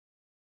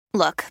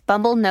Look,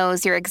 Bumble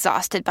knows you're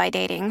exhausted by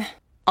dating.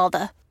 All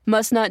the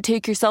must not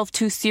take yourself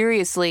too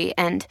seriously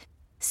and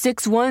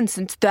 6'1"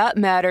 since that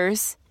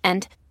matters.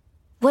 And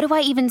what do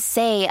I even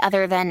say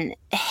other than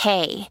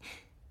hey?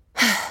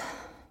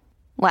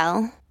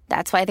 Well,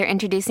 that's why they're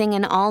introducing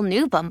an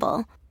all-new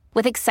Bumble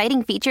with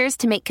exciting features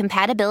to make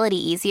compatibility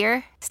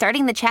easier,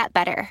 starting the chat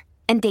better,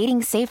 and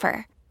dating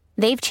safer.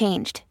 They've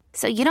changed,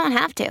 so you don't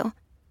have to.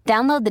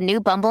 Download the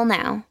new Bumble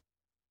now.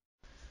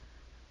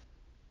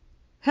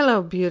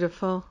 Hello,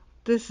 beautiful.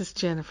 This is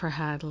Jennifer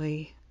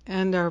Hadley,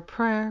 and our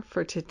prayer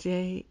for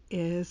today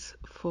is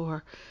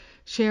for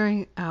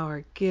sharing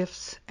our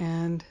gifts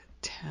and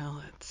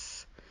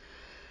talents.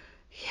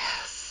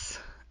 Yes,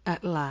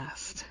 at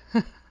last.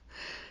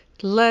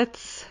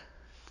 Let's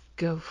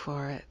go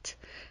for it.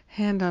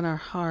 Hand on our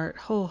heart,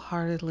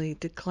 wholeheartedly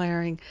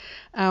declaring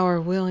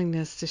our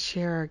willingness to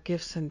share our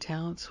gifts and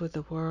talents with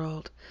the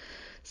world.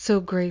 So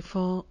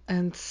grateful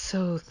and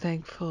so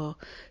thankful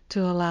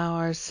to allow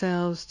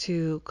ourselves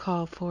to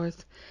call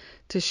forth,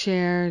 to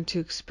share, and to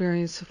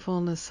experience the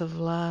fullness of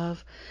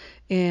love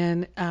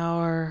in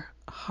our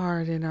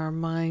heart, in our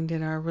mind,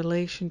 in our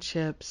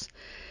relationships,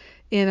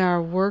 in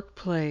our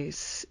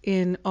workplace,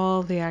 in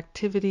all the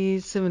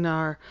activities in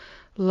our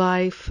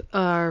life,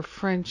 our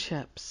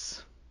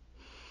friendships.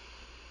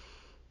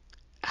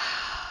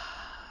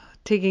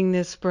 Taking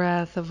this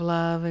breath of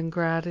love and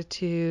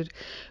gratitude,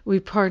 we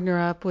partner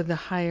up with the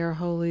higher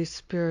Holy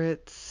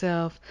Spirit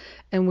self,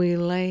 and we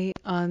lay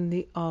on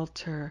the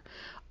altar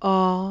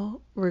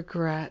all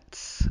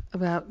regrets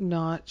about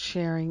not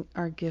sharing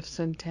our gifts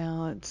and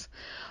talents,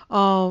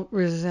 all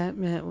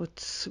resentment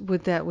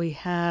with that we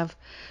have,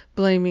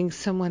 blaming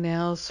someone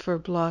else for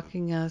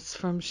blocking us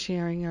from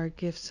sharing our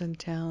gifts and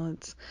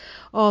talents,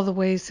 all the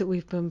ways that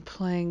we've been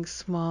playing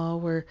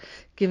small, we're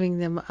giving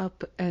them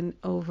up and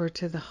over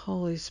to the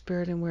Holy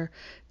Spirit, and we're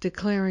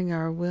declaring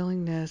our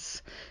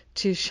willingness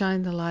to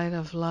shine the light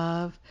of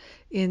love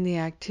in the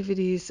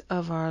activities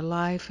of our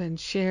life and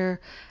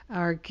share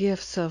our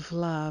gifts of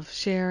love,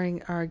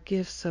 sharing our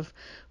gifts of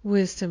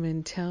wisdom,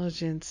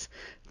 intelligence,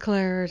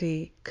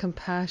 clarity,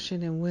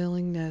 compassion, and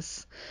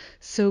willingness.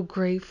 So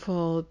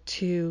grateful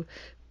to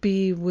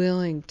be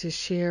willing to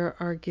share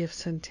our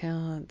gifts and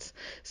talents.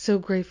 So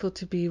grateful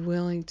to be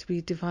willing to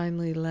be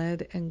divinely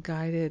led and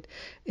guided,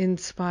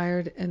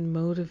 inspired and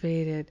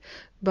motivated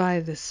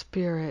by the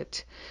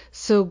Spirit.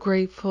 So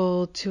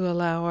grateful to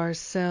allow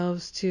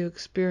ourselves to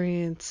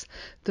experience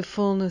the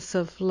fullness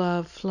of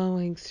love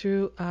flowing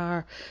through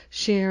our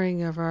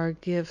sharing of our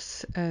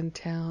gifts and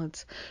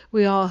talents.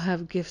 We all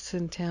have gifts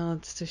and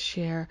talents to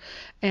share,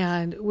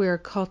 and we're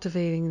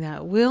cultivating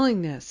that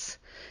willingness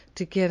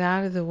to get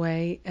out of the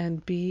way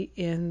and be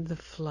in the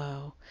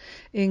flow.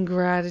 In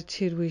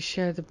gratitude, we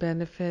share the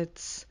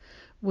benefits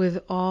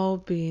with all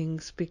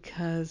beings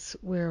because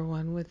we're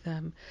one with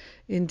them.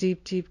 In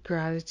deep, deep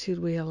gratitude,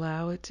 we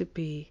allow it to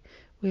be.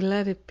 We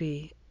let it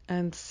be,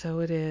 and so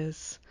it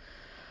is.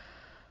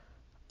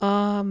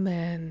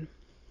 Amen.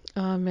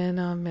 Amen,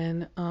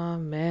 amen,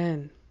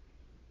 amen.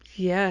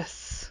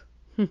 Yes.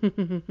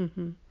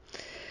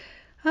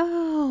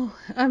 Oh,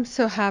 I'm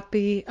so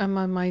happy. I'm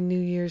on my New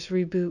Year's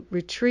Reboot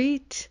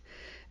retreat.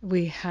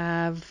 We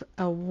have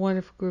a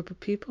wonderful group of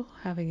people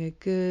having a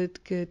good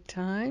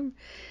time.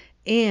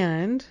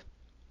 And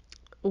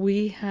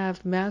we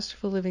have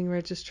Masterful Living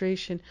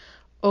registration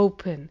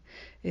open.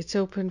 It's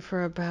open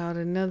for about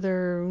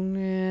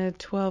another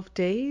 12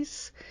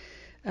 days.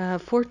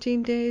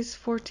 14 days,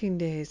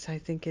 I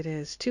think it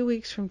is. 2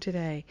 weeks from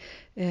today.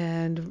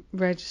 And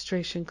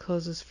registration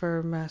closes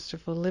for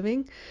Masterful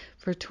Living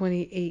for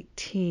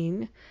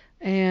 2018.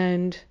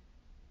 And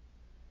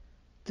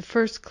the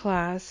first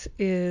class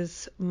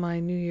is my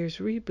New Year's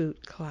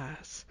Reboot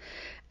class.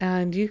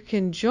 And you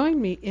can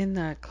join me in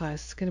that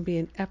class. It's going to be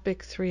an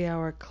epic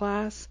 3-hour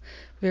class.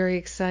 Very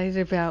excited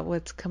about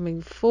what's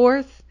coming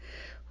forth.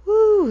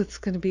 Woo, it's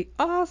going to be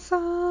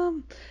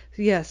awesome.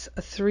 Yes,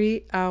 a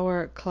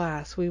 3-hour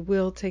class. We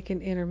will take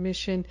an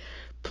intermission.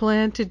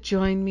 Plan to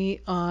join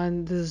me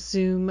on the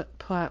Zoom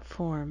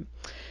platform.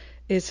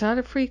 It's not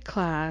a free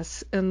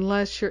class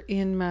unless you're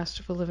in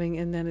Masterful Living,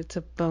 and then it's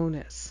a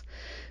bonus.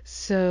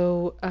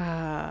 So,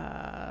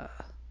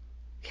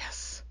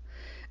 yes.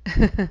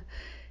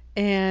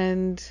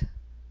 And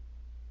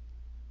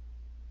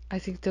I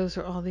think those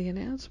are all the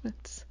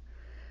announcements.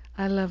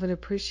 I love and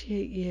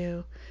appreciate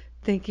you.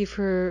 Thank you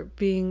for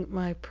being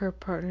my prayer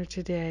partner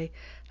today.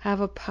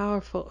 Have a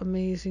powerful,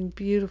 amazing,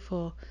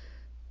 beautiful,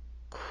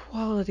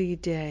 quality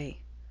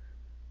day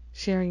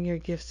sharing your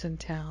gifts and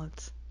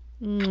talents.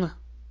 Mwah.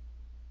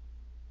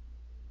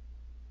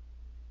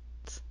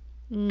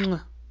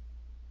 Mwah.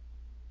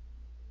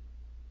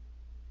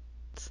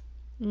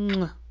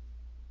 Mwah.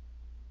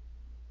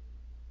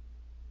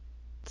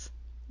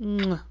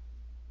 Mwah.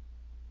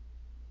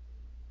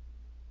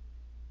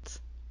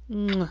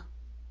 Mwah.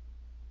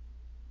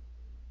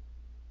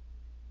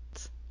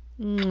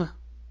 Mwah.